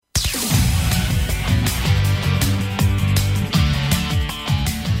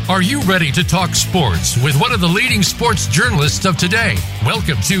Are you ready to talk sports with one of the leading sports journalists of today?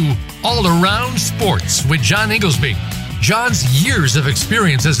 Welcome to All Around Sports with John Inglesby. John's years of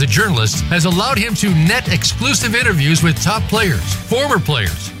experience as a journalist has allowed him to net exclusive interviews with top players, former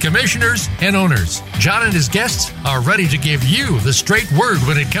players, commissioners, and owners. John and his guests are ready to give you the straight word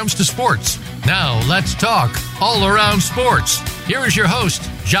when it comes to sports. Now, let's talk All Around Sports. Here is your host,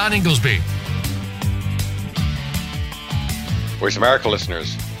 John Inglesby. Voice America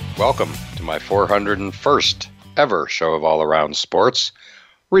listeners, welcome to my 401st ever show of All Around Sports.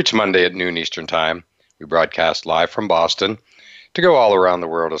 We're each Monday at noon Eastern Time. We broadcast live from Boston to go all around the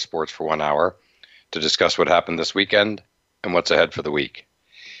world of sports for 1 hour to discuss what happened this weekend and what's ahead for the week.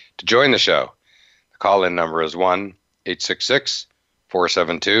 To join the show, the call-in number is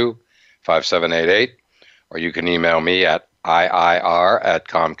 1-866-472-5788, or you can email me at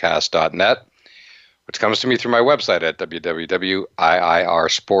iir@comcast.net, which comes to me through my website at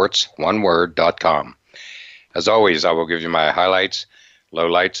www.iirsports.com. As always, I will give you my highlights,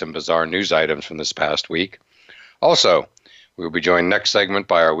 lowlights, and bizarre news items from this past week. Also, we will be joined next segment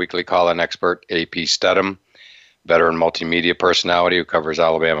by our weekly call-in expert, AP Stedham, veteran multimedia personality who covers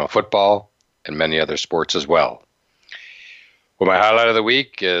Alabama football and many other sports as well. Well, my highlight of the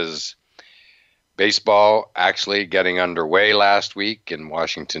week is baseball actually getting underway last week in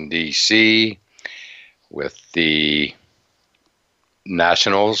Washington, D.C., with the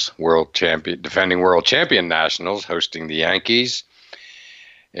Nationals, defending world champion Nationals, hosting the Yankees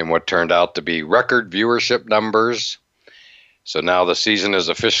in what turned out to be record viewership numbers. So now the season is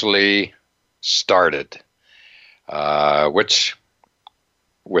officially started, which,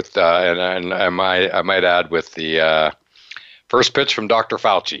 with and I might add, with the first pitch from Dr.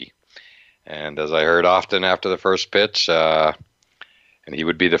 Fauci. And as I heard often after the first pitch, and he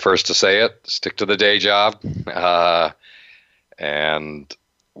would be the first to say it, stick to the day job, and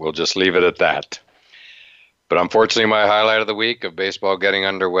we'll just leave it at that. But unfortunately, my highlight of the week of baseball getting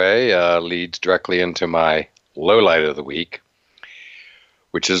underway leads directly into my lowlight of the week,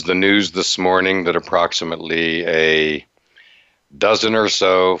 which is the news this morning that approximately a dozen or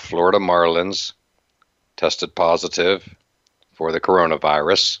so Florida Marlins tested positive for the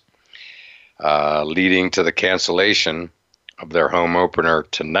coronavirus, leading to the cancellation of their home opener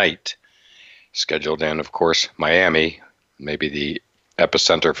tonight, scheduled in, of course, Miami, maybe the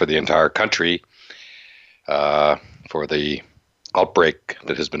epicenter for the entire country, for the outbreak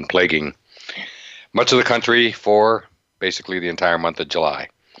that has been plaguing much of the country for basically the entire month of July.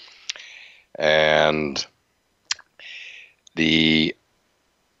 And the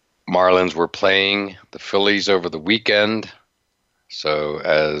Marlins were playing the Phillies over the weekend. So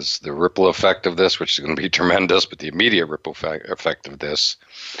as the ripple effect of this, which is going to be tremendous, but the immediate ripple effect of this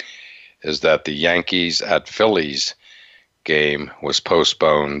is that the Yankees at Phillies game was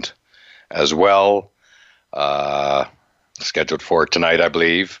postponed as well, scheduled for tonight, I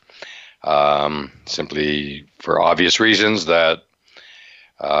believe, simply for obvious reasons that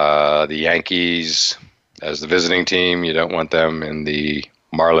the Yankees, as the visiting team, you don't want them in the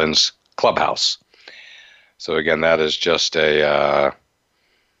Marlins clubhouse. So again, that is just a,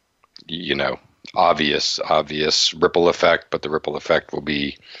 obvious ripple effect, but the ripple effect will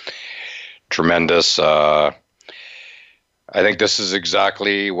be tremendous. I think this is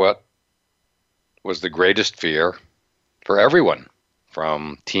exactly what was the greatest fear for everyone,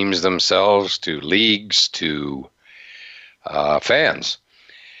 from teams themselves to leagues to fans.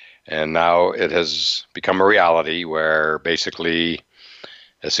 And now it has become a reality where basically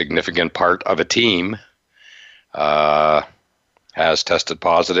a significant part of a team has tested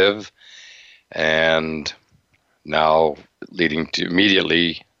positive, and now leading to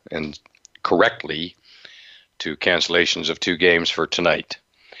immediately and correctly to cancellations of 2 games for tonight.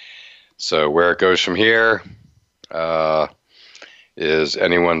 So where it goes from here is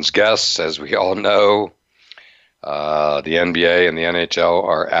anyone's guess. As we all know, the NBA and the NHL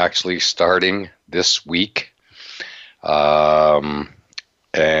are actually starting this week, and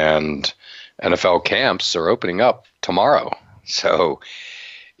NFL camps are opening up tomorrow. So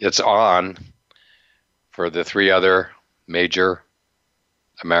it's on for the 3 other major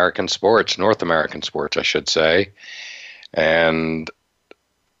American sports, North American sports, I should say. And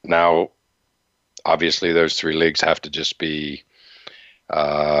now, obviously, those 3 leagues have to just be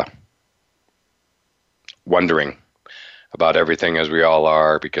wondering about everything, as we all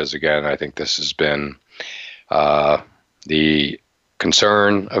are, because, again, I think this has been the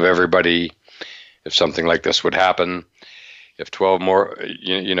concern of everybody. If something like this would happen, if 12 more,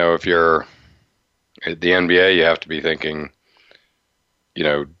 if you're at the NBA, you have to be thinking,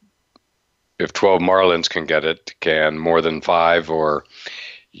 if 12 Marlins can get it, can more than 5, or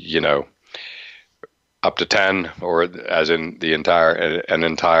up to 10, or as in an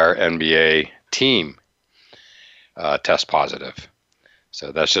entire NBA team test positive.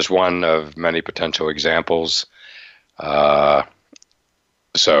 So that's just one of many potential examples.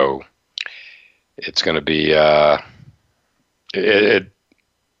 So it's going to be, it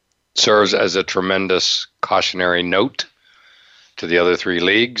serves as a tremendous cautionary note to the other three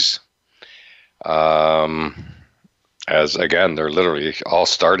leagues. As again, they're literally all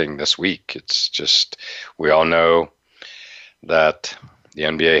starting this week. It's just, we all know that the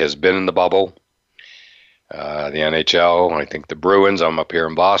NBA has been in the bubble. The NHL, I think the Bruins, I'm up here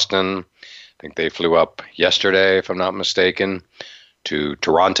in Boston. I think they flew up yesterday, if I'm not mistaken, to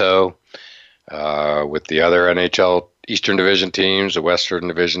Toronto with the other NHL Eastern Division teams. The Western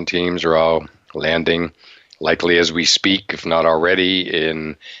Division teams are all landing, likely as we speak, if not already,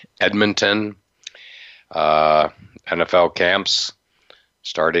 in Edmonton. NFL camps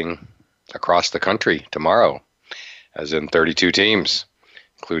starting across the country tomorrow, as in 32 teams,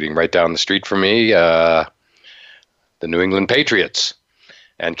 including right down the street from me, the New England Patriots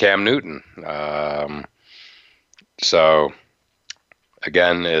and Cam Newton. So,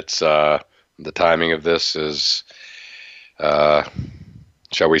 again, it's the timing of this is,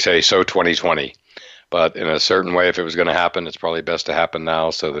 shall we say, so 2020. But in a certain way, if it was going to happen, it's probably best to happen now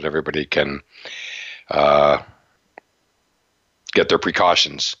so that everybody can get their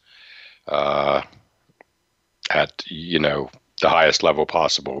precautions at, the highest level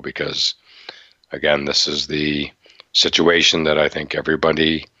possible, because, again, this is the situation that I think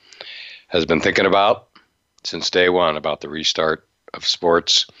everybody has been thinking about since day one, about the restart of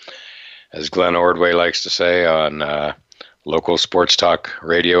sports. As Glenn Ordway likes to say on local sports talk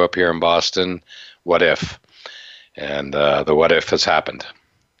radio up here in Boston, what if? And the what if has happened.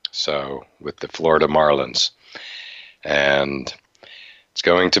 So with the Florida Marlins. And it's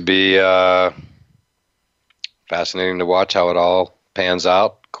going to be fascinating to watch how it all pans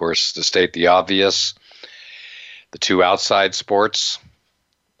out. Of course, to state the obvious, the two outside sports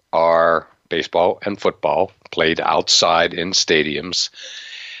are baseball and football, played outside in stadiums,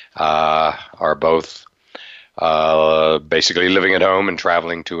 are both basically living at home and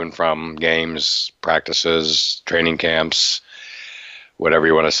traveling to and from games, practices, training camps, whatever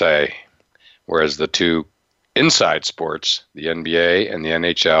you want to say. Whereas the two inside sports, the NBA and the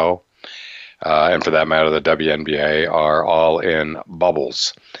NHL, and for that matter, the WNBA, are all in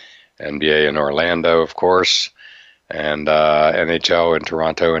bubbles. NBA in Orlando, of course, and NHL in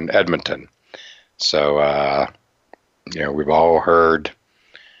Toronto and Edmonton. So, we've all heard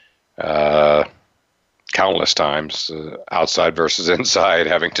countless times outside versus inside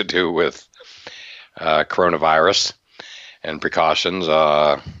having to do with coronavirus and precautions.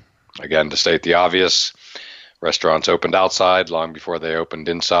 Again, to state the obvious, restaurants opened outside long before they opened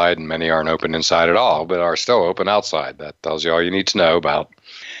inside, and many aren't open inside at all, but are still open outside. That tells you all you need to know about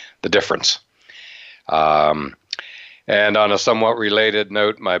the difference. And on a somewhat related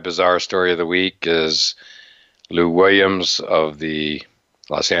note, my bizarre story of the week is Lou Williams of the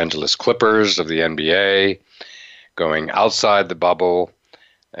Los Angeles Clippers of the NBA going outside the bubble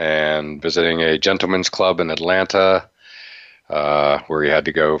and visiting a gentleman's club in Atlanta, where he had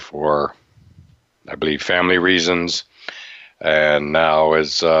to go for, I believe, family reasons. And now,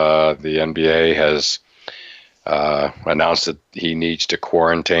 as the NBA has announced that he needs to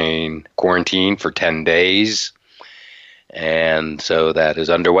quarantine for 10 days. And so that is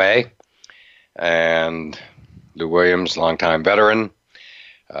underway. And Lou Williams, longtime veteran,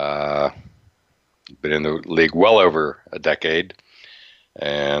 been in the league well over a decade.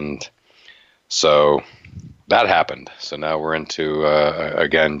 And so that happened. So now we're into,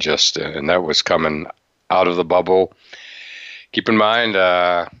 again, and that was coming out of the bubble. Keep in mind,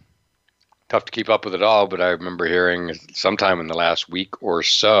 tough to keep up with it all, but I remember hearing sometime in the last week or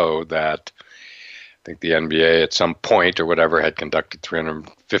so that I think the NBA at some point or whatever had conducted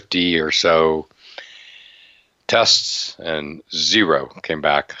 350 or so tests, and 0 came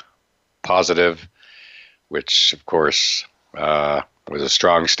back positive, which, of course, was a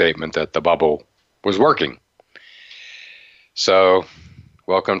strong statement that the bubble was working. So,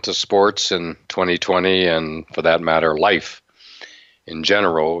 welcome to sports in 2020, and for that matter, life in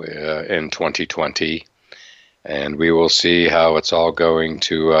general in 2020. And we will see how it's all going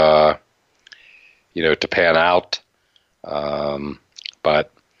to, to pan out.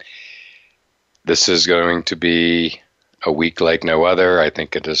 But this is going to be a week like no other. I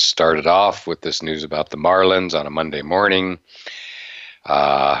think it has started off with this news about the Marlins on a Monday morning,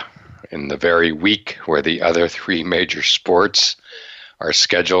 in the very week where the other three major sports are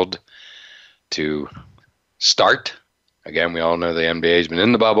scheduled to start Again, we all know the NBA's been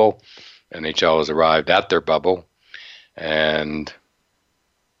in the bubble. NHL has arrived at their bubble. And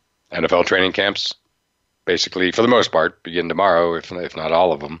NFL training camps, basically, for the most part, begin tomorrow, if not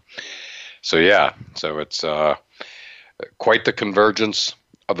all of them. So, yeah, so it's quite the convergence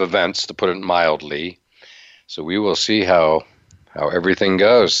of events, to put it mildly. So we will see how everything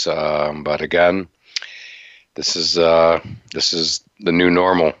goes. But again, this is the new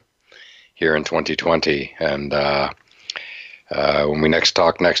normal here in 2020. And when we next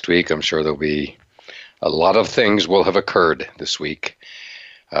talk next week, I'm sure there'll be a lot of things will have occurred this week.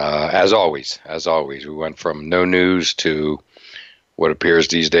 As always, we went from no news to what appears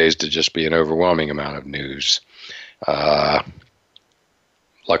these days to just be an overwhelming amount of news.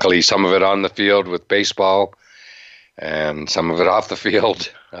 Luckily, some of it on the field with baseball and some of it off the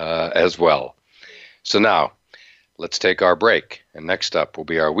field as well. So now, let's take our break. And next up will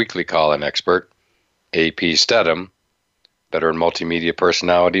be our weekly call-in expert, AP Stedham, veteran multimedia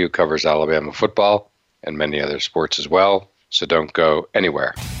personality who covers Alabama football and many other sports as well. So don't go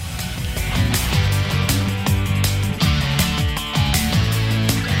anywhere.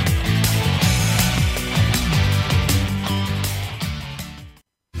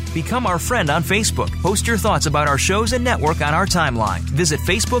 Become our friend on Facebook. Post your thoughts about our shows and network on our timeline. Visit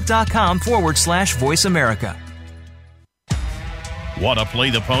Facebook.com/Voice America. Want to play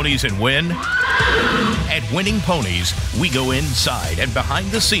the ponies and win? At Winning Ponies, we go inside and behind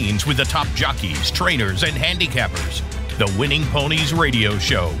the scenes with the top jockeys, trainers, and handicappers. The Winning Ponies radio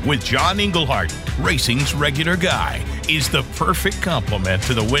show with John Englehart, racing's regular guy, is the perfect complement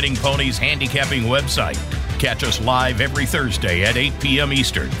to the Winning Ponies handicapping website. Catch us live every Thursday at 8 p.m.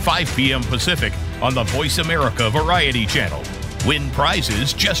 Eastern, 5 p.m. Pacific on the Voice America Variety Channel. Win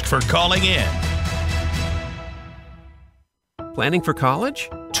prizes just for calling in. Planning for college?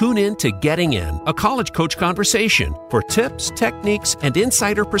 Tune in to Getting In, a college coach conversation for tips, techniques, and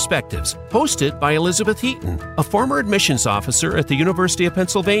insider perspectives. Hosted by Elizabeth Heaton, a former admissions officer at the University of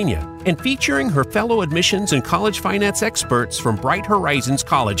Pennsylvania, and featuring her fellow admissions and college finance experts from Bright Horizons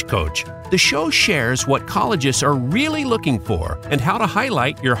College Coach. The show shares what colleges are really looking for and how to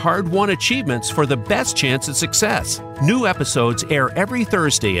highlight your hard-won achievements for the best chance at success. New episodes air every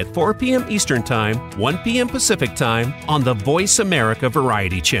Thursday at 4 p.m. Eastern Time, 1 p.m. Pacific Time on the Voice America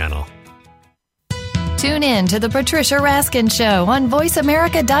Variety Channel. Tune in to The Patricia Raskin Show on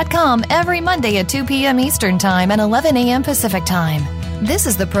VoiceAmerica.com every Monday at 2 p.m. Eastern Time and 11 a.m. Pacific Time. This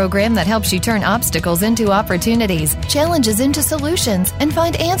is the program that helps you turn obstacles into opportunities, challenges into solutions, and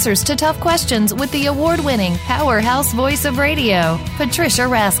find answers to tough questions with the award-winning powerhouse voice of radio, Patricia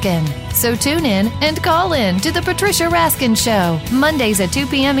Raskin. So tune in and call in to The Patricia Raskin Show, Mondays at 2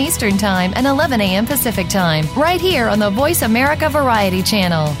 p.m. Eastern Time and 11 a.m. Pacific Time, right here on the Voice America Variety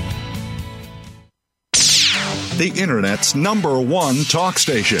Channel. The Internet's #1 talk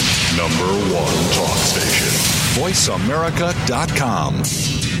station. #1 talk station. VoiceAmerica.com.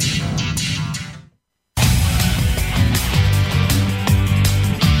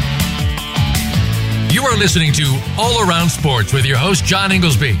 You are listening to All Around Sports with your host, John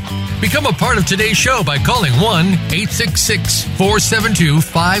Inglesby. Become a part of today's show by calling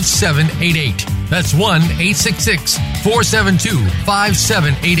 1-866-472-5788. That's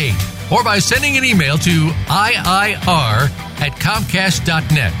 1-866-472-5788. Or by sending an email to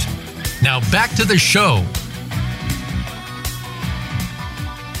iir@comcast.net. Now back to the show.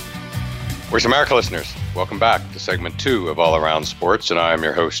 Voice America listeners, welcome back to segment 2 of All Around Sports, and I am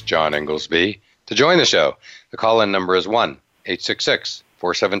your host, John Inglesby. To join the show, the call-in number is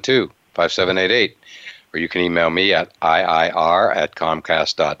 1-866-472-5788, or you can email me at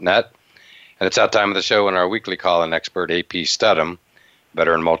iir@comcast.net. And it's that time of the show when our weekly call-in expert, AP Stedham,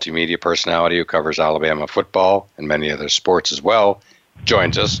 veteran multimedia personality who covers Alabama football and many other sports as well,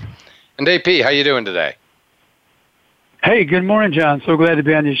 joins us. And AP, how you doing today? Hey, good morning, John. So glad to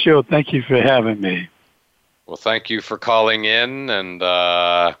be on your show. Thank you for having me. Well, thank you for calling in, and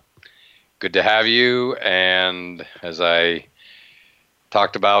good to have you. And as I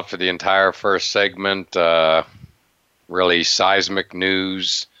talked about for the entire first segment, really seismic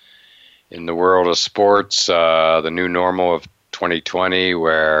news in the world of sports, the new normal of 2020,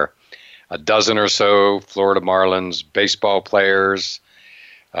 where a dozen or so Florida Marlins baseball players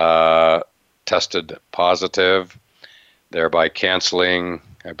tested positive, thereby canceling,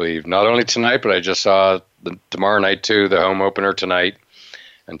 I believe, not only tonight, but I just saw tomorrow night too, the home opener tonight,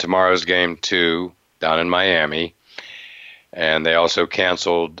 and tomorrow's game too, down in Miami. And they also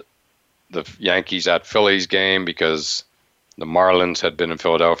canceled the Yankees at Phillies game because the Marlins had been in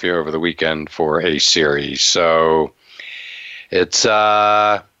Philadelphia over the weekend for a series. So it's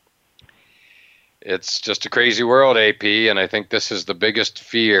It's just a crazy world, AP, and I think this is the biggest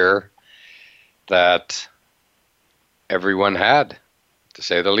fear that everyone had, to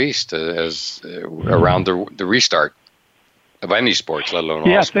say the least, as around the restart of any sports, let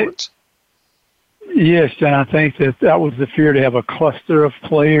alone all sports. Yes, and I think that was the fear, to have a cluster of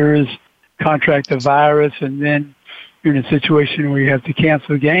players contract the virus, and then you're in a situation where you have to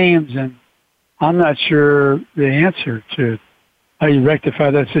cancel games, and I'm not sure the answer to how you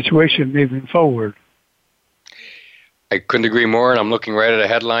rectify that situation moving forward. I couldn't agree more, and I'm looking right at a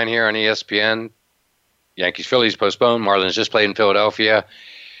headline here on ESPN. Yankees-Phillies postponed. Marlins just played in Philadelphia,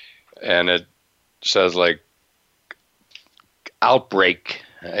 and it says, like, outbreak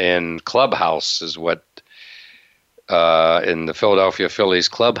in clubhouse is what, in the Philadelphia Phillies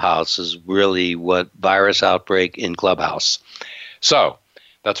clubhouse is really what virus outbreak in clubhouse. So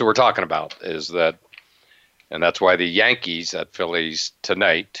that's what we're talking about, is that, and that's why the Yankees at Phillies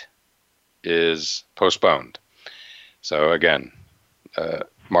tonight is postponed. So again,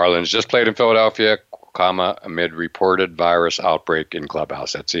 Marlins just played in Philadelphia, amid reported virus outbreak in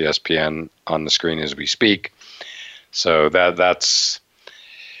clubhouse. That's ESPN on the screen as we speak. So that's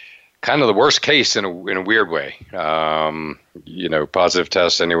kind of the worst case in a weird way. Positive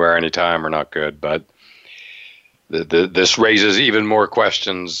tests anywhere, anytime are not good, but this raises even more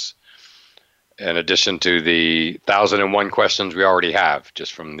questions in addition to the 1,001 questions we already have,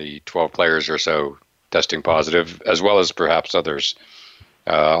 just from the 12 players or so testing positive, as well as perhaps others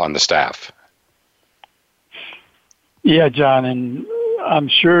on the staff. Yeah, John, and I'm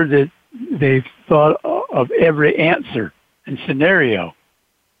sure that they've thought of every answer and scenario.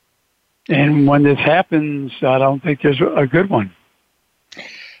 And when this happens, I don't think there's a good one.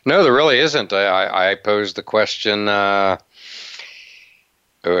 No, there really isn't. I posed the question.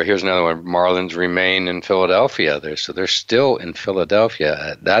 Here's another one. Marlins remain in Philadelphia. So they're still in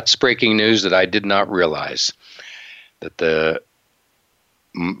Philadelphia. That's breaking news that I did not realize, that the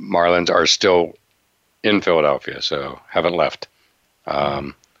Marlins are still in Philadelphia, so haven't left.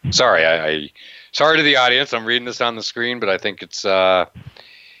 Sorry to the audience. I'm reading this on the screen, but I think it's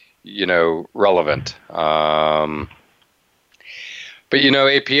relevant. But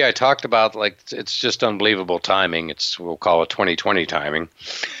AP, I talked about, like, it's just unbelievable timing. We'll call it 2020 timing.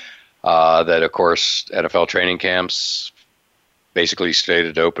 That, of course, NFL training camps basically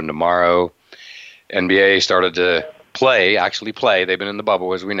slated to open tomorrow. NBA started to actually play. They've been in the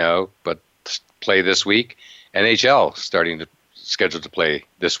bubble, as we know, but play this week. NHL scheduled to play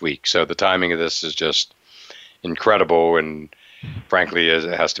this week. So the timing of this is just incredible, and frankly,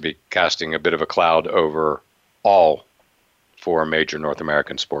 it has to be casting a bit of a cloud over all 4 major North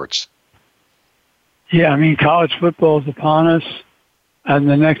American sports. Yeah, I mean, college football is upon us. And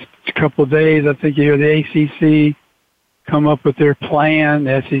the next couple of days, I think you hear the ACC come up with their plan,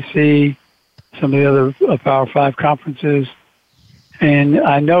 the SEC, some of the other Power 5 conferences. And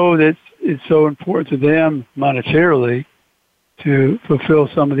I know that it's so important to them monetarily to fulfill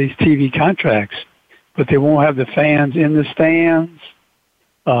some of these TV contracts, but they won't have the fans in the stands.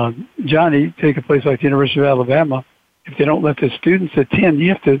 Johnny, take a place like the University of Alabama. If they don't let the students attend, you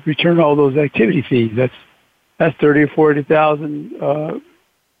have to return all those activity fees. That's 30 or 40,000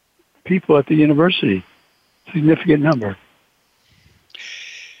 people at the university. Significant number.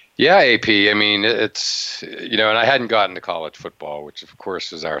 Yeah, AP. I mean, it's, and I hadn't gotten to college football, which of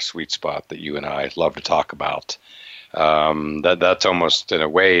course is our sweet spot that you and I love to talk about. That's almost, in a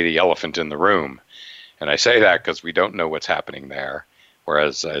way, the elephant in the room. And I say that because we don't know what's happening there.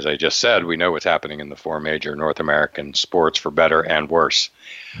 Whereas, as I just said, we know what's happening in the 4 major North American sports, for better and worse.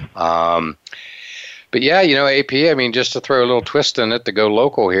 But yeah, AP, I mean, just to throw a little twist in it, to go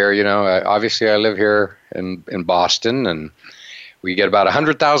local here, obviously I live here in Boston, and we get about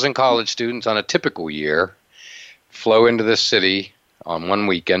 100,000 college students on a typical year flow into this city on one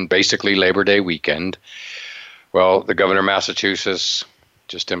weekend, basically Labor Day weekend. Well, the governor of Massachusetts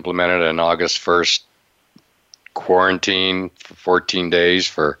just implemented an August 1st quarantine for 14 days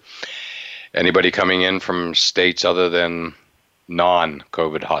for anybody coming in from states other than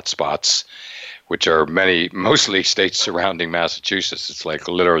non-COVID hotspots, which are mostly states surrounding Massachusetts. It's like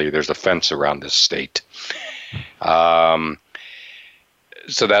literally there's a fence around this state. So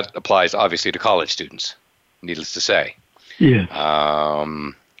that applies obviously to college students, needless to say. Yeah.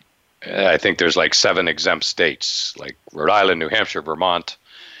 I think there's like 7 exempt states, like Rhode Island, New Hampshire, Vermont,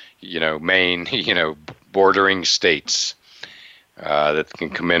 Maine, bordering states that can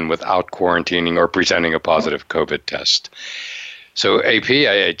come in without quarantining or presenting a positive COVID test. So AP,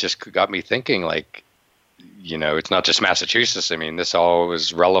 it just got me thinking, like, it's not just Massachusetts. I mean, this all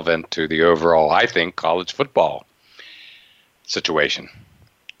is relevant to the overall, I think, college football situation.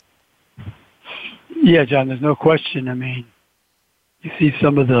 Yeah, John, there's no question. I mean, you see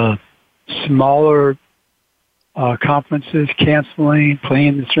some of the smaller conferences canceling,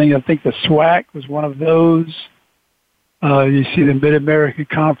 playing the string. I think the SWAC was one of those. You see the Mid-American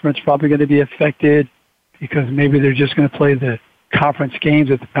Conference probably going to be affected because maybe they're just going to play the conference games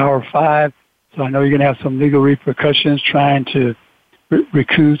at the Power 5. So I know you're going to have some legal repercussions trying to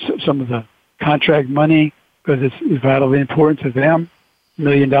recoup some of the contract money because it's vitally important to them. $1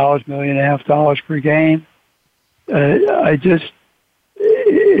 million, $1.5 million per game.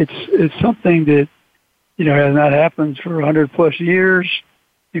 It's something that, has not happened for 100 plus years.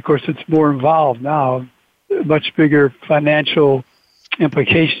 Of course, it's more involved now, much bigger financial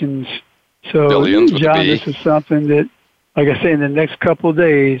implications. So, John, this is something that, like I say, in the next couple of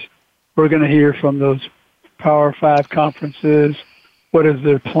days, we're going to hear from those Power 5 conferences. What is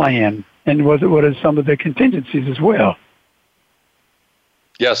their plan? And what are some of the contingencies as well?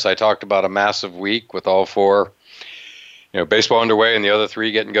 Yes, I talked about a massive week with all 4, baseball underway and the other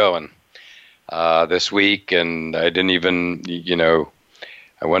 3 getting going this week. And I didn't even,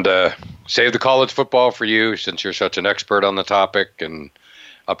 I wanted to save the college football for you since you're such an expert on the topic and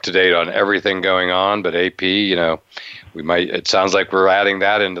up to date on everything going on. But AP, it sounds like we're adding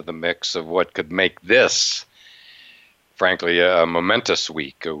that into the mix of what could make this, frankly, a momentous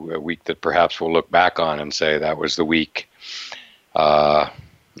week, a week that perhaps we'll look back on and say that was the week, the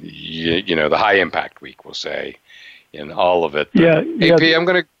high impact week, we'll say, in all of it. Yeah. AP, I'm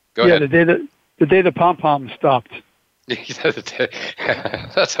going to go ahead. The day the pom-pom stopped.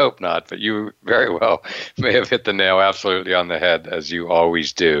 Let's hope not, but you very well may have hit the nail absolutely on the head, as you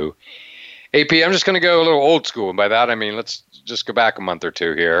always do. AP, I'm just going to go a little old school, and by that I mean let's just go back a month or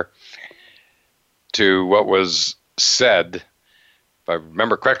two here to what was said. If I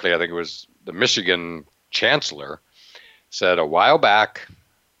remember correctly, I think it was the Michigan chancellor said a while back,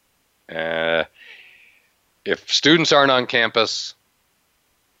 if students aren't on campus,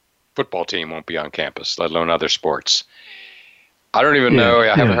 football team won't be on campus, let alone other sports. I don't even know. I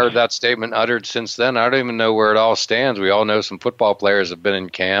haven't heard that statement uttered since then. I don't even know where it all stands. We all know some football players have been in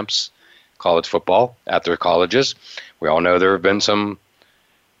camps, college football, at their colleges. We all know there have been some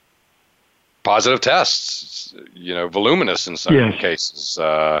positive tests, voluminous in some cases.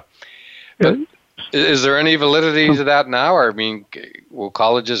 But is there any validity to that now? Or, will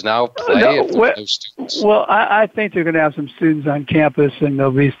colleges now play if there's no students? Well, I think they're going to have some students on campus, and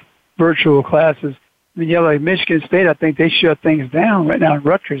there'll be virtual classes. Like Michigan State, I think they shut things down right now in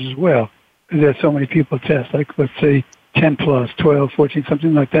Rutgers as well because there's so many people test, like let's say 10 plus, 12, 14,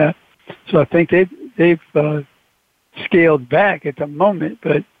 something like that. So I think they've scaled back at the moment.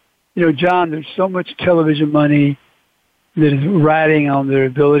 But, John, there's so much television money that is riding on their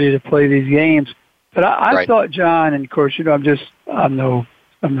ability to play these games. But I thought, John, and of course, I'm not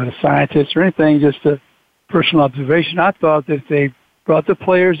a scientist or anything, just a personal observation. I thought that they brought the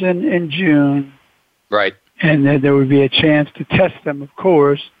players in June. Right. And then there would be a chance to test them, of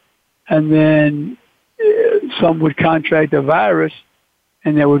course. And then some would contract the virus,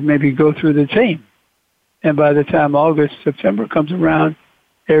 and that would maybe go through the team. And by the time August, September comes around,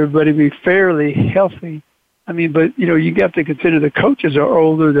 everybody would be fairly healthy. But, you have to consider the coaches are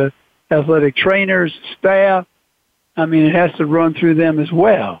older, the athletic trainers, staff. It has to run through them as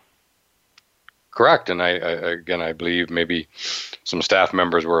well. Correct. And I believe maybe some staff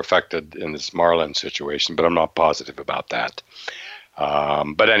members were affected in this Marlin situation, but I'm not positive about that.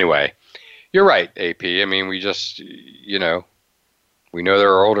 But anyway, you're right, AP. We just, we know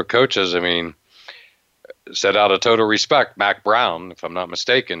there are older coaches. Set out of total respect, Mac Brown, if I'm not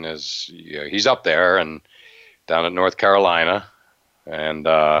mistaken, he's up there and down at North Carolina. And,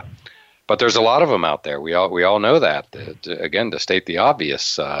 but there's a lot of them out there. We all know that, again, to state the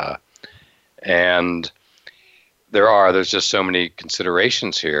obvious. And there's just so many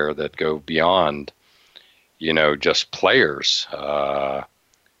considerations here that go beyond, just players,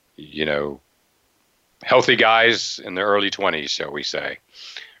 healthy guys in their early 20s, shall we say.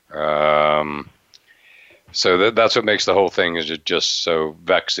 So that's what makes the whole thing is just so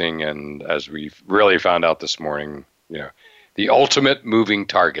vexing. And as we've really found out this morning, the ultimate moving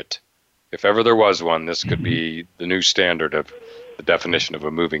target. If ever there was one, this could be the new standard of the definition of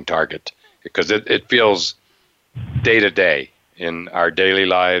a moving target. Because it feels day to day in our daily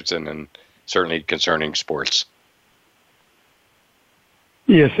lives and certainly concerning sports.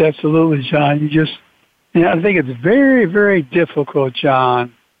 Yes, absolutely, John. I think it's very, very difficult,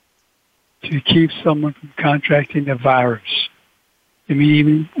 John, to keep someone from contracting the virus.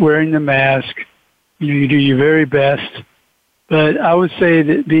 Even wearing the mask, you do your very best. But I would say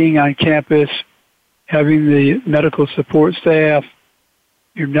that being on campus, having the medical support staff,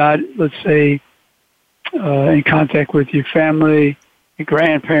 you're not, let's say, in contact with your family, your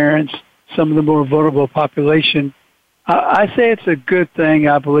grandparents, some of the more vulnerable population. I say it's a good thing,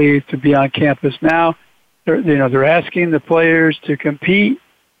 I believe, to be on campus now. They're asking the players to compete.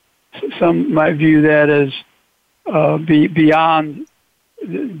 Some might view that as beyond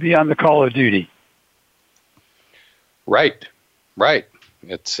the call of duty. Right.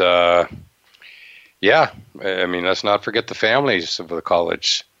 It's I mean, let's not forget the families of the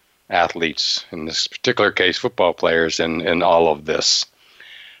college athletes, in this particular case, football players, in all of this.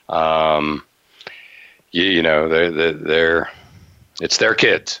 They're it's their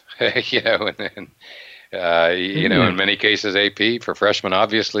kids, in many cases, AP for freshmen,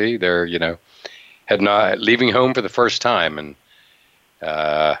 obviously, they're, leaving home for the first time, and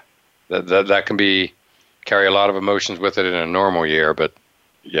that can carry a lot of emotions with it in a normal year, but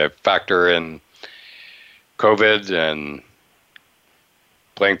factor in COVID and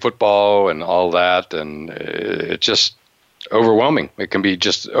playing football and all that, and it's just overwhelming. It can be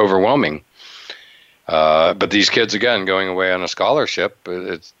just overwhelming. But these kids, again, going away on a scholarship,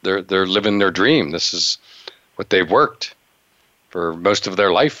 they're living their dream. This is what they've worked for most of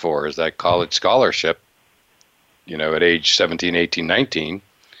their life for, is that college scholarship, at age 17, 18, 19.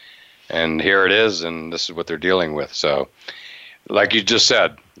 And here it is, and this is what they're dealing with. So, like you just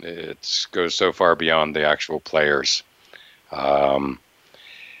said, it goes so far beyond the actual players that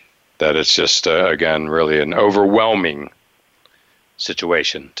it's just, again, really an overwhelming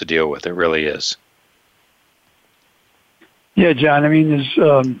situation to deal with. It really is. Yeah, John. I mean, there's,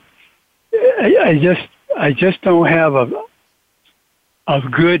 I just don't have a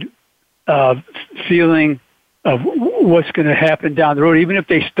good feeling of what's going to happen down the road, even if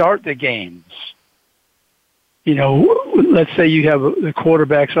they start the games. Let's say you have the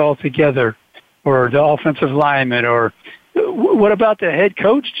quarterbacks all together, or the offensive lineman, or what about the head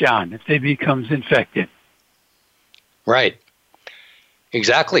coach, John, if they becomes infected? Right.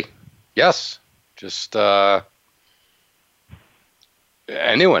 Exactly. Yes. Just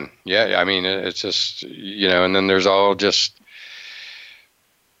anyone. Yeah. I mean, it's just, and then there's all just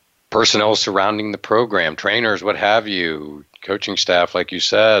personnel surrounding the program, trainers, what have you, coaching staff, like you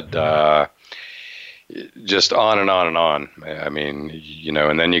said, just on and on and on. I mean,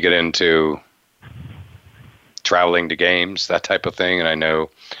 and then you get into traveling to games, that type of thing. And I know,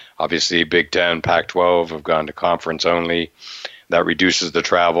 obviously, Big Ten, Pac-12 have gone to conference only. That reduces the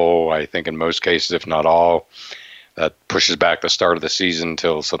travel, I think, in most cases, if not all. That pushes back the start of the season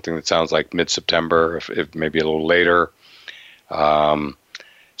until something that sounds like mid-September, if maybe a little later.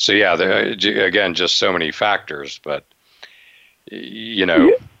 So, yeah, again, just so many factors. But,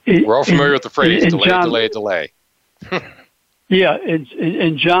 we're all familiar with the phrase, delay, John, delay. Yeah,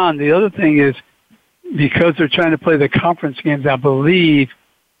 and John, the other thing is, because they're trying to play the conference games, I believe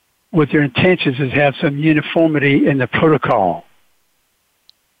what their intentions is have some uniformity in the protocol.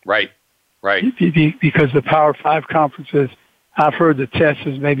 Right. Because the Power 5 conferences, I've heard the test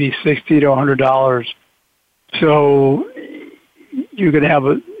is maybe $60 to $100. So you're going to have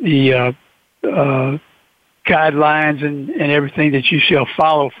the guidelines and everything that you shall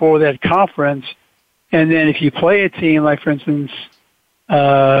follow for that conference. And then if you play a team, like, for instance,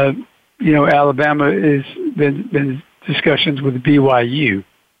 Alabama has been discussions with BYU.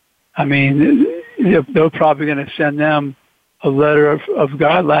 I mean, they're probably going to send them a letter of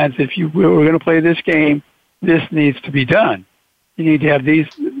guidelines. If we're going to play this game, this needs to be done. You need to have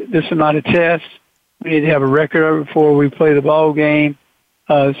this amount of tests. We need to have a record of it before we play the ball game.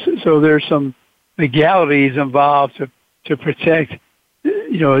 So there's some legalities involved to protect,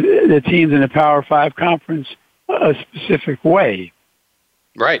 the teams in the Power 5 conference a specific way.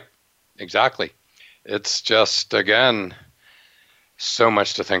 Right. Exactly. It's just, again, so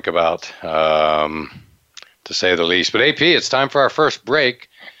much to think about, to say the least. But AP, it's time for our first break.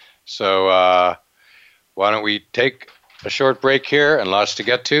 So why don't we take a short break here, and lots to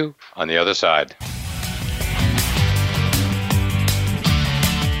get to on the other side.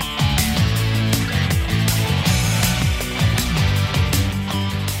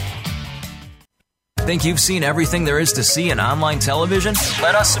 Think you've seen everything there is to see in online television?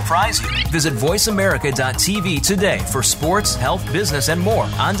 Let us surprise you. Visit voiceamerica.tv today for sports, health, business, and more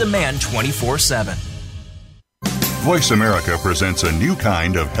on demand 24/7. Voice America presents a new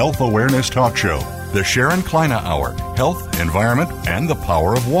kind of health awareness talk show, the Sharon Kleina Hour, Health, Environment, and the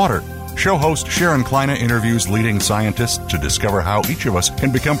Power of Water. Show host Sharon Kleina interviews leading scientists to discover how each of us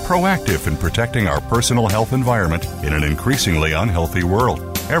can become proactive in protecting our personal health environment in an increasingly unhealthy world.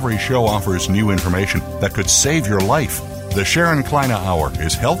 Every show offers new information that could save your life. The Sharon Kleina Hour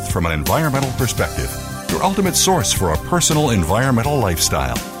is health from an environmental perspective, your ultimate source for a personal environmental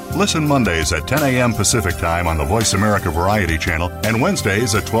lifestyle. Listen Mondays at 10 a.m. Pacific Time on the Voice America Variety Channel and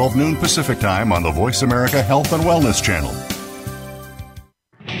Wednesdays at 12 noon Pacific Time on the Voice America Health and Wellness Channel.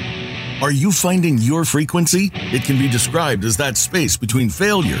 Are you finding your frequency? It can be described as that space between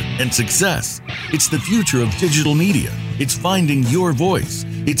failure and success. It's the future of digital media. It's finding your voice.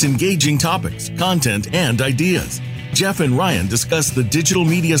 It's engaging topics, content, and ideas. Jeff and Ryan discuss the digital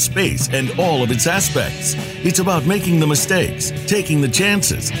media space and all of its aspects. It's about making the mistakes, taking the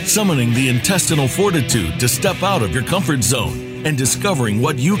chances, summoning the intestinal fortitude to step out of your comfort zone, and discovering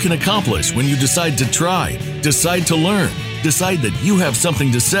what you can accomplish when you decide to try, decide to learn, decide that you have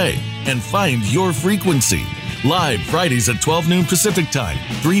something to say, and find your frequency. Live Fridays at 12 noon Pacific Time,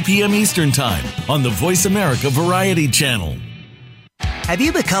 3 p.m. Eastern Time on the Voice America Variety Channel. Have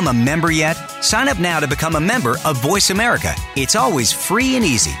you become a member yet? Sign up now to become a member of Voice America. It's always free and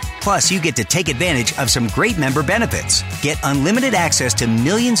easy. Plus, you get to take advantage of some great member benefits. Get unlimited access to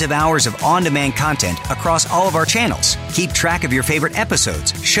millions of hours of on-demand content across all of our channels. Keep track of your favorite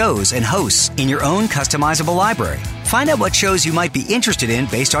episodes, shows, and hosts in your own customizable library. Find out what shows you might be interested in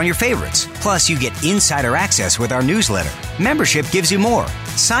based on your favorites. Plus, you get insider access with our newsletter. Membership gives you more.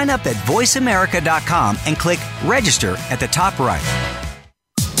 Sign up at voiceamerica.com and click register at the top right.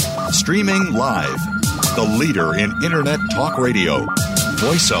 Streaming live, the leader in Internet talk radio,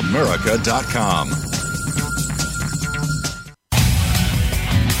 voiceamerica.com.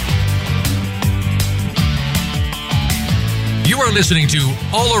 You are listening to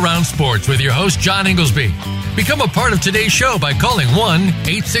All Around Sports with your host, John Inglesby. Become a part of today's show by calling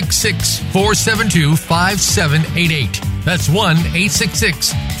 1-866-472-5788. That's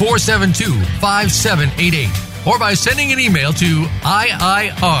 1-866-472-5788. Or by sending an email to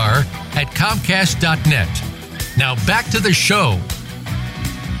iir@comcast.net. Now back to the show.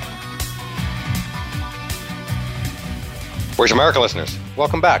 Voice America listeners,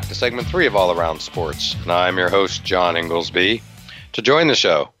 welcome back to segment 3 of All Around Sports. And I'm your host, John Inglesby. To join the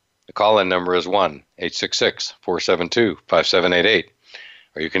show, the call-in number is 1-866-472-5788.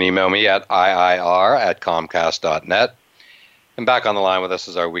 Or you can email me at iir@comcast.net. And back on the line with us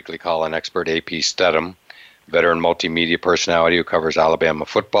is our weekly call-in expert, AP Stedham, veteran multimedia personality who covers Alabama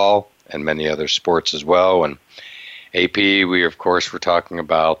football and many other sports as well. And AP, we of course were talking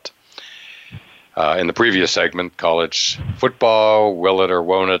about in the previous segment, college football. Will it or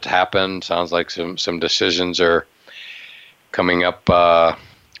won't it happen? Sounds like some decisions are coming up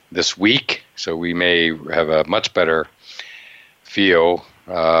this week, so we may have a much better feel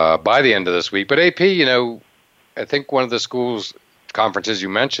by the end of this week. But AP, I think one of the schools conferences you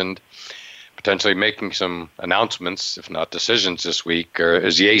mentioned potentially making some announcements, if not decisions this week,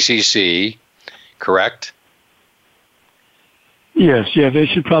 is the ACC, correct? Yes, they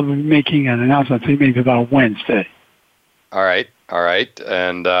should probably be making an announcement, I think maybe about Wednesday. All right.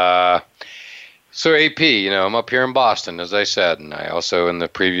 And so AP, I'm up here in Boston, as I said, and I also in the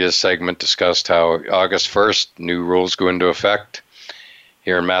previous segment discussed how August 1st, new rules go into effect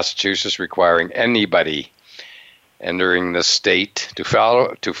here in Massachusetts requiring anybody entering the state to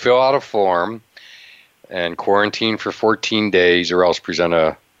fill out a form and quarantine for 14 days or else present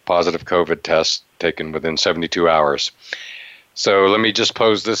a positive COVID test taken within 72 hours. So let me just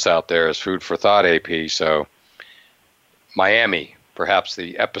pose this out there as food for thought, AP. So Miami, perhaps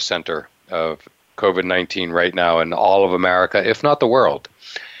the epicenter of COVID-19 right now in all of America, if not the world,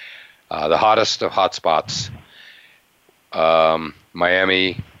 the hottest of hotspots.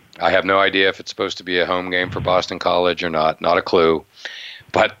 Miami, I have no idea if it's supposed to be a home game for Boston College or not a clue.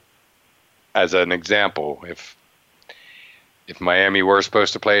 But as an example, if Miami were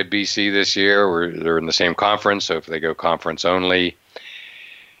supposed to play at BC this year, they're in the same conference, so if they go conference only,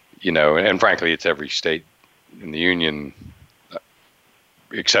 and frankly, it's every state in the union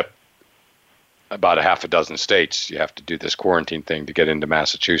except about a half a dozen states, you have to do this quarantine thing to get into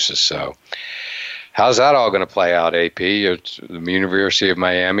Massachusetts. So how's that all going to play out, AP? It's the University of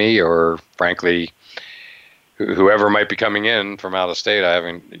Miami, or frankly, whoever might be coming in from out of state.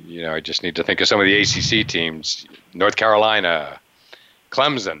 I just need to think of some of the ACC teams, North Carolina,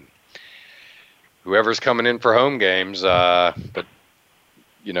 Clemson, whoever's coming in for home games. But,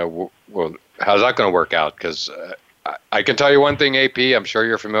 well, how's that going to work out? Because I can tell you one thing, AP, I'm sure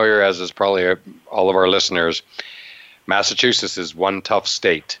you're familiar, as is probably all of our listeners. Massachusetts is one tough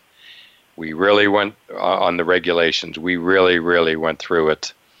state. We really went on the regulations. We really, really went through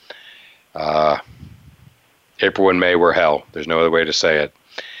it. April and May were hell. There's no other way to say it.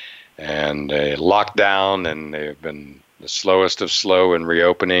 And they locked down, and they've been the slowest of slow in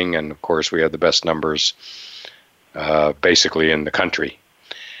reopening. And, of course, we have the best numbers basically in the country.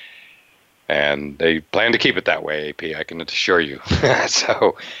 And they plan to keep it that way, AP, I can assure you.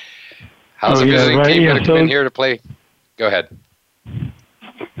 So, how's the visiting team going to come in here to play? Go ahead. No,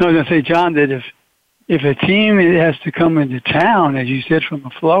 I was going to say, John, that if a team has to come into town, as you said, from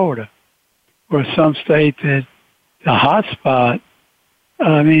Florida or some state that's a hot spot,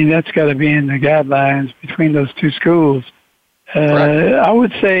 I mean, that's got to be in the guidelines between those two schools. I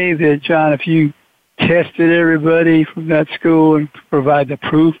would say that, John, if you tested everybody from that school and provide the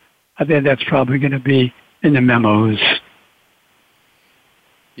proof, I think that's probably going to be in the memos.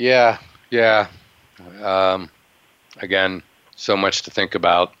 Yeah. Again, so much to think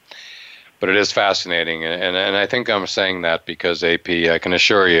about, but it is fascinating. And I think I'm saying that because, AP, I can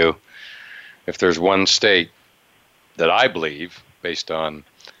assure you, if there's one state that I believe, based on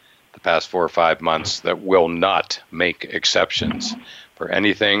the past 4 or 5 months, that will not make exceptions for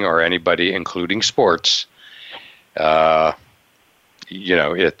anything or anybody, including sports,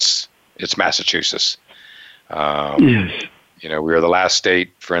 it's Massachusetts. Yes. We were the last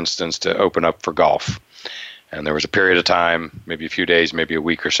state, for instance, to open up for golf. And there was a period of time, maybe a few days, maybe a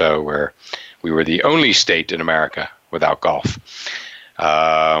week or so, where we were the only state in America without golf.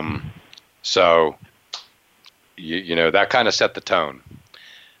 So, that kind of set the tone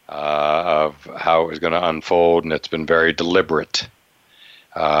of how it was going to unfold, and it's been very deliberate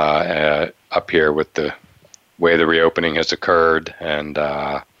up here with the way the reopening has occurred. And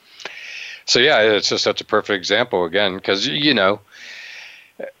so, yeah, it's just such a perfect example, again, because, I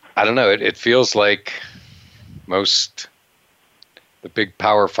don't know, it feels like most the big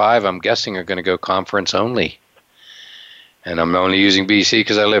Power Five, I'm guessing, are going to go conference only. And I'm only using BC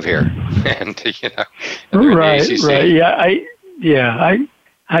because I live here. And, right.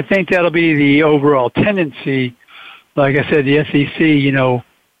 I think that'll be the overall tendency. Like I said, the SEC, you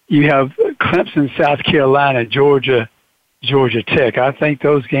have Clemson, South Carolina, Georgia Tech. I think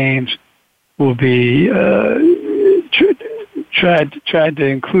those games will be tried to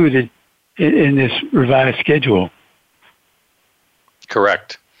include it in this revised schedule.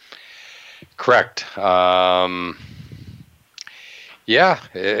 Correct. Yeah,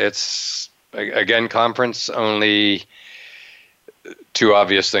 it's, again, conference only. Two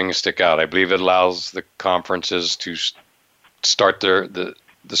obvious things stick out. I believe it allows the conferences to start the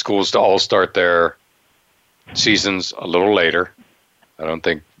schools to all start their seasons a little later. I don't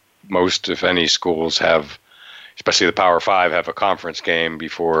think most, if any, schools have, especially the Power Five, have a conference game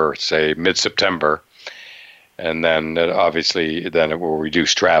before, say, mid-September. And then obviously it will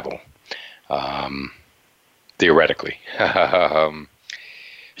reduce travel, theoretically.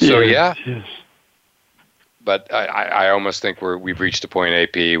 Yes. But I almost think we've reached a point,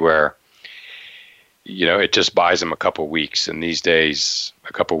 AP, where, it just buys them a couple weeks. And these days,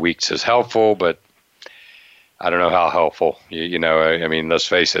 a couple weeks is helpful, but I don't know how helpful. I mean, let's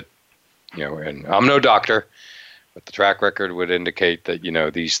face it, and I'm no doctor, but the track record would indicate that,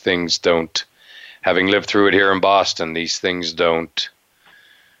 these things don't, having lived through it here in Boston, these things don't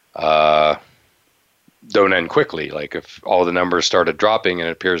end quickly. Like if all the numbers started dropping, and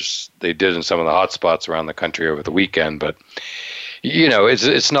it appears they did in some of the hot spots around the country over the weekend, but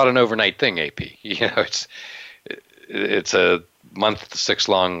it's not an overnight thing, AP. It's a month to 6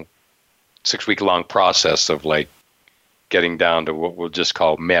 week long process of like getting down to what we'll just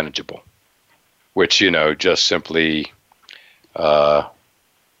call manageable, which, just simply,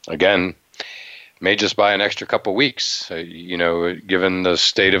 again, may just buy an extra couple weeks, given the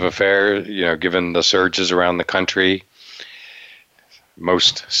state of affairs, given the surges around the country,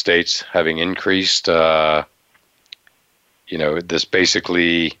 most states having increased, this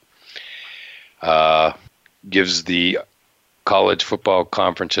basically gives the college football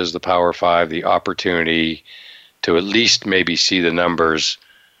conferences, the Power Five, the opportunity to at least maybe see the numbers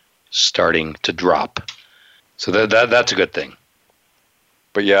starting to drop. So that's a good thing.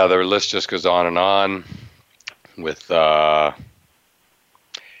 But yeah, the list just goes on with, with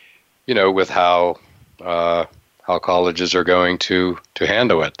how colleges are going to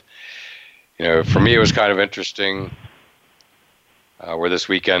handle it. For me, it was kind of interesting where this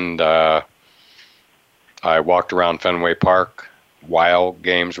weekend I walked around Fenway Park while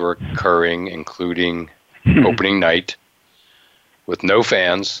games were occurring, including opening night, with no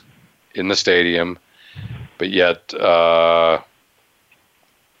fans in the stadium, but yet,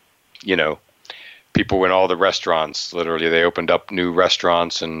 people in all the restaurants, literally, they opened up new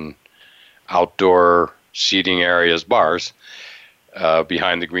restaurants and outdoor seating areas, bars,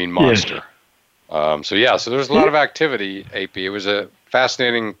 behind the Green Monster. Yes. So there's a lot of activity, AP. It was a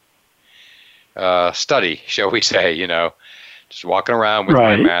fascinating study, shall we say, just walking around with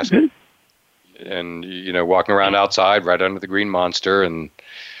my mask and, walking around outside right under the Green Monster and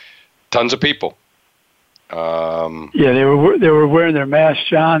tons of people. Yeah, they were wearing their masks,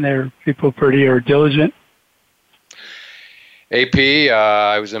 John. People are diligent. AP,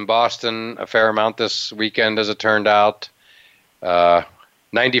 I was in Boston a fair amount this weekend, as it turned out.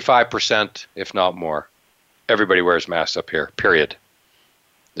 95%, if not more. Everybody wears masks up here, period.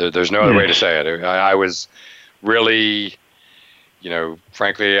 There's no other way to say it. I was really,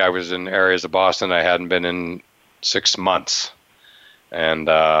 frankly, I was in areas of Boston I hadn't been in 6 months. And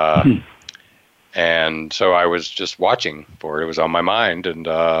so I was just watching for it. It was on my mind, and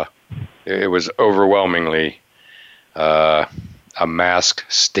it was overwhelmingly a mask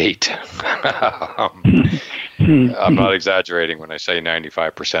state. I'm not exaggerating when I say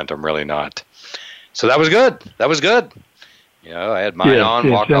 95%. I'm really not. So that was good. I had mine on,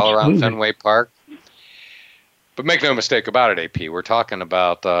 walked all around Fenway Park. But make no mistake about it, AP. We're talking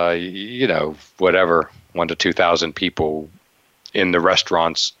about, whatever, 1,000 to 2,000 people in the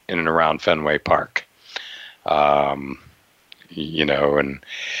restaurants in and around Fenway Park. And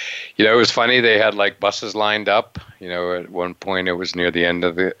it was funny. They had like buses lined up. At one point it was near the end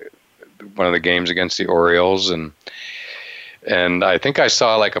of one of the games against the Orioles, and I think I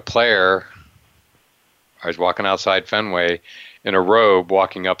saw like a player. I was walking outside Fenway in a robe,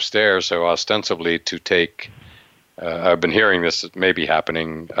 walking upstairs, so ostensibly to take. I've been hearing this may be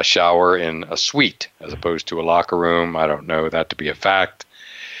happening, a shower in a suite as opposed to a locker room. I don't know that to be a fact.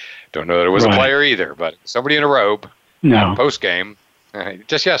 Don't know that it was a player either, but somebody in a robe. No. Post game,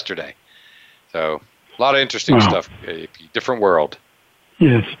 just yesterday. So a lot of interesting stuff. Different world.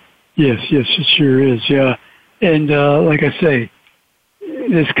 Yes, it sure is. Yeah, and like I say,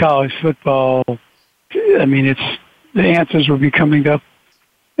 this college football. I mean, the answers will be coming up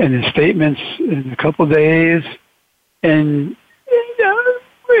in the statements in a couple of days, and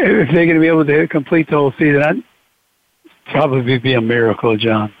if they're going to be able to complete the whole season, that'd probably be a miracle,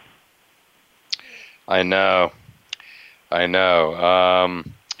 John. I know.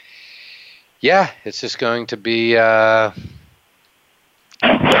 It's just going to be,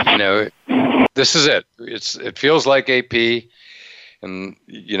 this is it. It feels like AP, and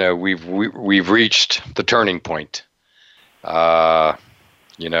we've reached the turning point. With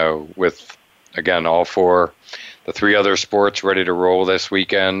again all the 3 other sports ready to roll this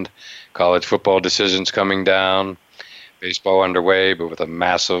weekend. College football decisions coming down, baseball underway, but with a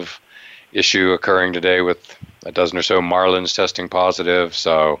massive issue occurring today with a dozen or so Marlins testing positive.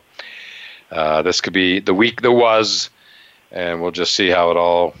 So this could be the week that was, and we'll just see how it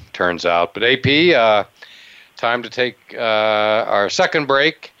all turns out. But AP, time to take our second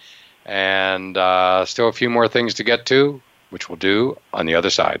break, and still a few more things to get to, which we'll do on the other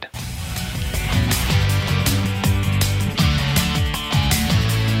side.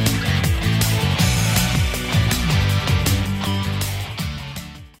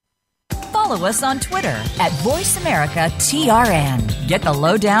 Follow us on Twitter at VoiceAmericaTRN. Get the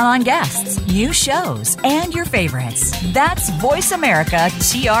lowdown on guests, new shows, and your favorites. That's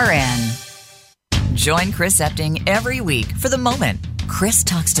VoiceAmericaTRN. Join Chris Epting every week for The Moment. Chris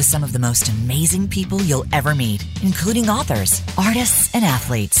talks to some of the most amazing people you'll ever meet, including authors, artists, and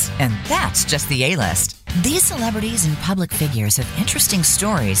athletes. And that's just the A-list. These celebrities and public figures have interesting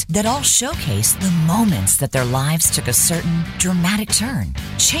stories that all showcase the moments that their lives took a certain dramatic turn,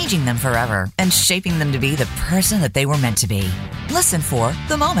 changing them forever and shaping them to be the person that they were meant to be. Listen for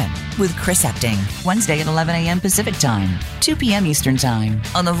The Moment with Chris Epting, Wednesday at 11 a.m. Pacific Time, 2 p.m. Eastern Time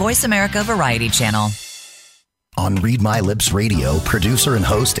on the Voice America Variety Channel. On Read My Lips Radio, producer and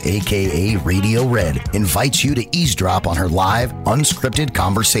host, a.k.a. Radio Red, invites you to eavesdrop on her live, unscripted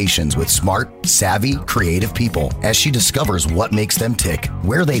conversations with smart, savvy, creative people as she discovers what makes them tick,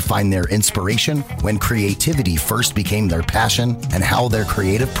 where they find their inspiration, when creativity first became their passion, and how their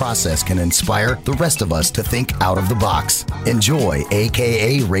creative process can inspire the rest of us to think out of the box. Enjoy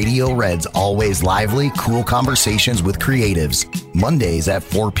a.k.a. Radio Red's always lively, cool conversations with creatives. Mondays at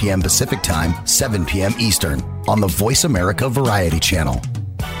 4 p.m. Pacific Time, 7 p.m. Eastern. On the Voice America Variety Channel.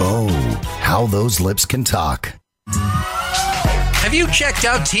 Oh, how those lips can talk. Have you checked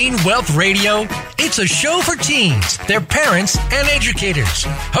out Teen Wealth Radio? It's a show for teens, their parents, and educators.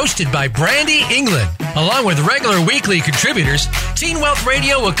 Hosted by Brandy England. Along with regular weekly contributors, Teen Wealth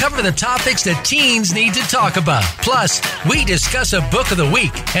Radio will cover the topics that teens need to talk about. Plus, we discuss a book of the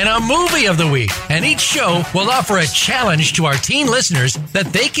week and a movie of the week. And each show will offer a challenge to our teen listeners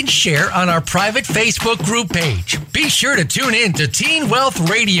that they can share on our private Facebook group page. Be sure to tune in to Teen Wealth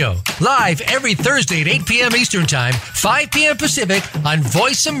Radio, live every Thursday at 8 p.m. Eastern Time, 5 p.m. Pacific on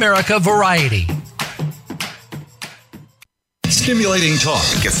Voice America Variety. Stimulating talk.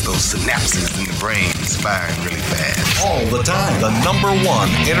 It gets those synapses in the brain firing really fast. All the time. The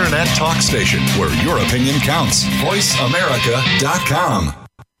 #1 Internet talk station where your opinion counts. VoiceAmerica.com.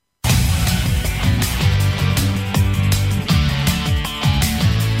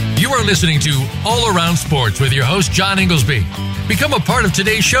 You are listening to All Around Sports with your host, John Inglesby. Become a part of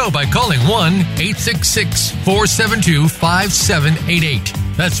today's show by calling 1-866-472-5788.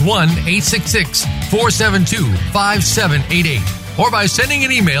 That's 1-866-472-5788. Or by sending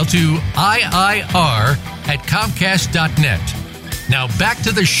an email to iir@comcast.net. Now back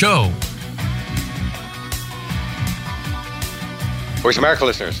to the show. Voice America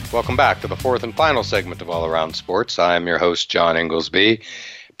listeners, welcome back to the fourth and final segment of All Around Sports. I am your host, John Inglesby.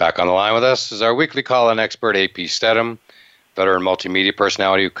 Back on the line with us is our weekly call-in expert, AP Stedham, veteran multimedia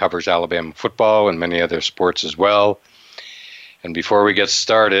personality who covers Alabama football and many other sports as well. And before we get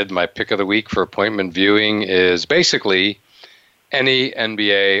started, my pick of the week for appointment viewing is basically any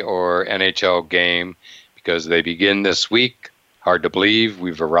NBA or NHL game because they begin this week. Hard to believe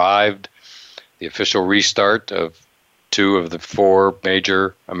we've arrived. The official restart of 2 of the 4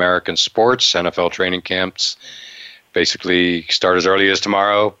 major American sports, NFL training camps, basically start as early as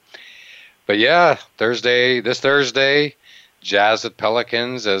tomorrow. But yeah, this Thursday, Jazz at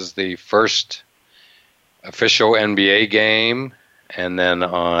Pelicans as the first official NBA game. And then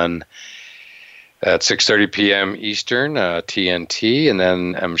at 6:30 p.m. Eastern, TNT. And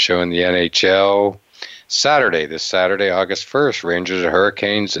then I'm showing the NHL this Saturday, August 1st, Rangers at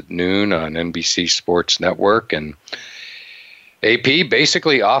Hurricanes at noon on NBC Sports Network. And AP,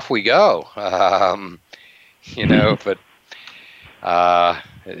 basically off we go. But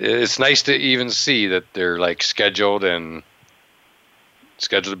it's nice to even see that they're like scheduled to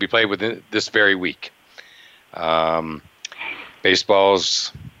be played within this very week.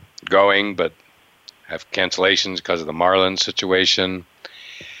 Baseball's going, but have cancellations because of the Marlins situation.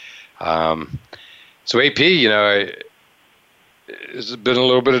 So AP, there's been a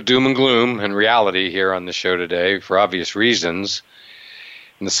little bit of doom and gloom and reality here on the show today for obvious reasons.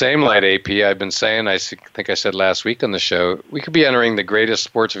 In the same light, AP, I've been saying, I think I said last week on the show, we could be entering the greatest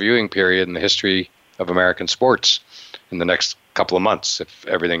sports viewing period in the history of American sports in the next couple of months if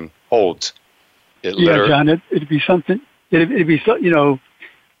everything holds. John, it'd be something. It'd be so,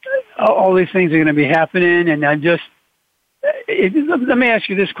 all these things are going to be happening, and let me ask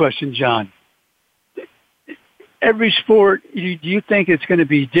you this question, John. Every sport, do you think it's going to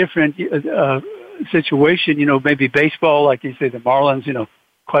be different situation? Maybe baseball, like you say, the Marlins,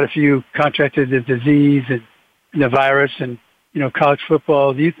 quite a few contracted the disease and the virus, and college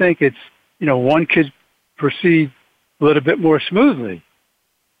football. Do you think it's one could proceed a little bit more smoothly?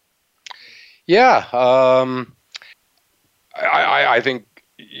 Yeah, I think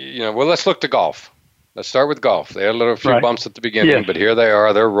well, let's look to golf. Let's start with golf. They had a few bumps at the beginning, but here they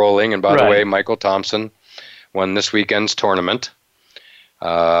are. They're rolling. And by the way, Michael Thompson won this weekend's tournament.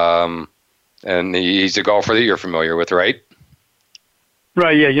 And he's a golfer that you're familiar with, right?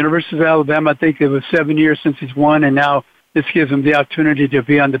 Right, yeah. University of Alabama, I think it was 7 years since he's won, and now this gives him the opportunity to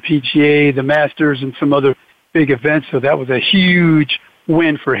be on the PGA, the Masters, and some other big events. So that was a huge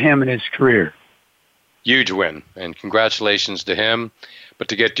win for him in his career. Huge win, and congratulations to him. But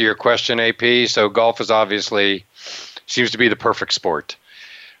to get to your question, AP, so golf is obviously seems to be the perfect sport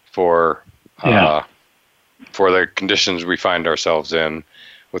for the conditions we find ourselves in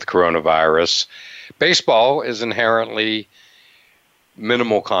with coronavirus. Baseball is inherently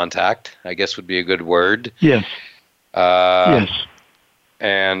minimal contact, I guess would be a good word. Yes. Yes.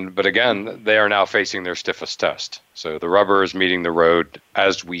 But again, they are now facing their stiffest test. So the rubber is meeting the road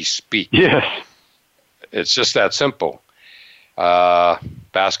as we speak. Yes. It's just that simple.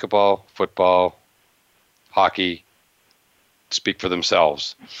 Basketball, football, hockey speak for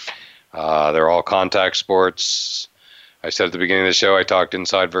themselves. They're all contact sports. I said at the beginning of the show, I talked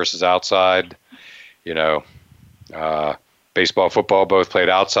inside versus outside. Baseball, football, both played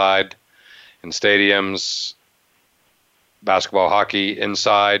outside in stadiums. Basketball, hockey,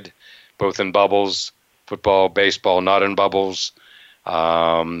 inside, both in bubbles. Football, baseball, not in bubbles.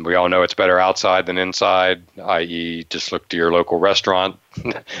 We all know it's better outside than inside, i.e. just look to your local restaurant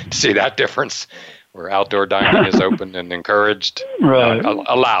to see that difference, where outdoor dining is open and encouraged. Right.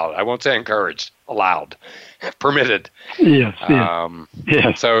 Allowed. I won't say encouraged. Allowed. Permitted. Yes.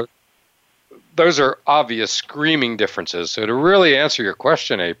 Yes. So those are obvious screaming differences. So to really answer your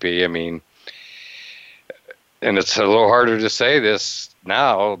question, AP, and it's a little harder to say this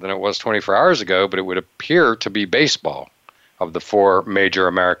now than it was 24 hours ago, but it would appear to be baseball of the 4 major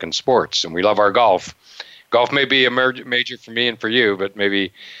American sports. And we love our golf. Golf may be a major for me and for you, but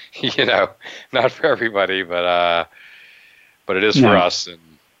maybe, not for everybody. But but it is for us. And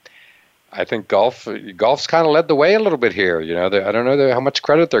I think golf's kind of led the way a little bit here. You know, I don't know how much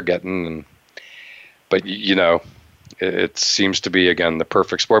credit they're getting, but you know, it seems to be again the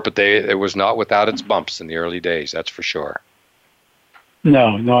perfect sport. But it was not without its bumps in the early days. That's for sure.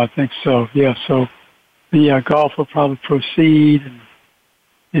 No, I think so. Yeah, so the golf will probably proceed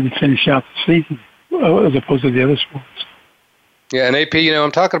and finish out the season as opposed to the other sports. Yeah, and AP, you know,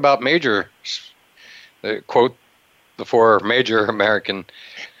 I'm talking about major, quote, the 4 major American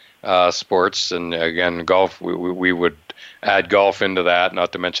sports, and again, golf. We would add golf into that,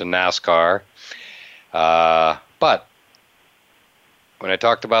 not to mention NASCAR. But when I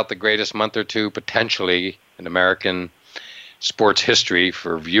talked about the greatest month or two potentially in American sports history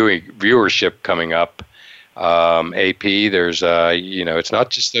for viewership coming up, AP, there's you know, it's not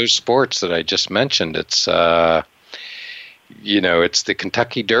just those sports that I just mentioned. It's you know, it's the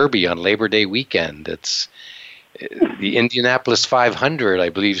Kentucky Derby on Labor Day weekend. It's the Indianapolis 500, I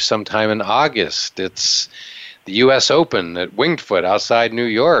believe, sometime in August. It's the U.S. Open at Winged Foot outside New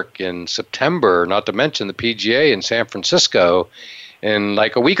York in September, not to mention the PGA in San Francisco in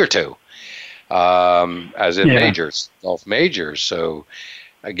like a week or two, as in majors, golf majors. So,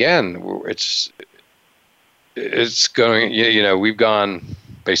 again, it's going, you know, we've gone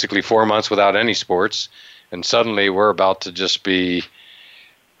basically 4 months without any sports, and suddenly we're about to just be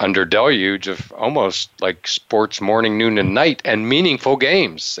under deluge of almost like sports morning, noon, and night, and meaningful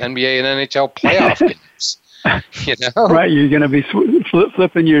games, NBA and NHL playoff games. You know? Right, you're going to be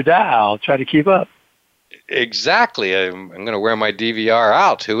flipping your dial, try to keep up. Exactly. I'm going to wear my DVR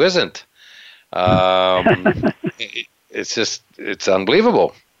out. Who isn't? It's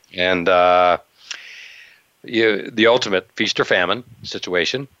unbelievable. And the ultimate feast or famine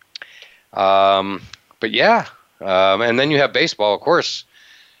situation. But yeah, and then you have baseball, of course,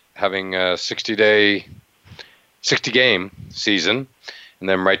 having a 60-game season, and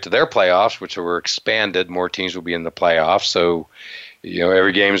then right to their playoffs, which were expanded. More teams will be in the playoffs, so you know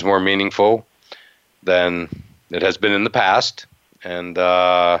every game is more meaningful than it has been in the past. And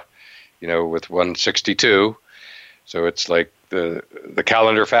you know, with 162, so it's like the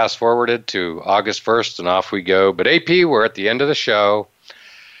calendar fast forwarded to August 1st, and off we go. But AP, we're at the end of the show.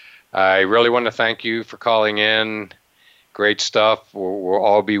 I really want to thank you for calling in. Great stuff. We'll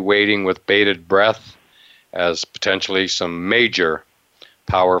all be waiting with bated breath as potentially some major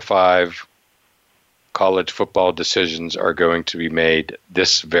Power 5 college football decisions are going to be made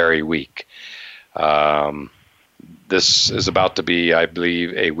this very week. This is about to be, I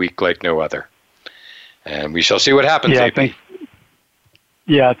believe, a week like no other. And we shall see what happens, AP.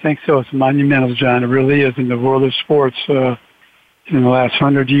 I think so. It's monumental, John. It really is in the world of sports in the last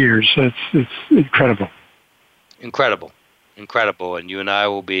 100 years. It's incredible. Incredible. And you and I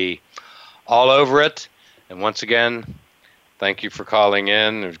will be all over it. And once again, thank you for calling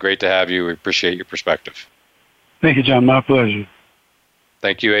in. It was great to have you. We appreciate your perspective. Thank you, John. My pleasure.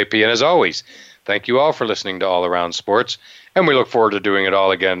 Thank you, AP. And as always, thank you all for listening to All Around Sports. And we look forward to doing it all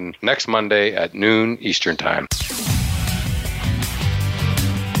again next Monday at noon Eastern Time.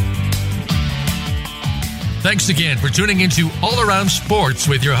 Thanks again for tuning into All Around Sports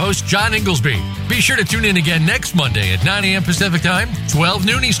with your host, John Inglesby. Be sure to tune in again next Monday at 9 a.m. Pacific Time, 12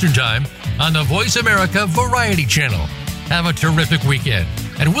 noon Eastern Time on the Voice America Variety Channel. Have a terrific weekend,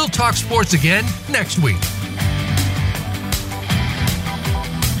 and we'll talk sports again next week.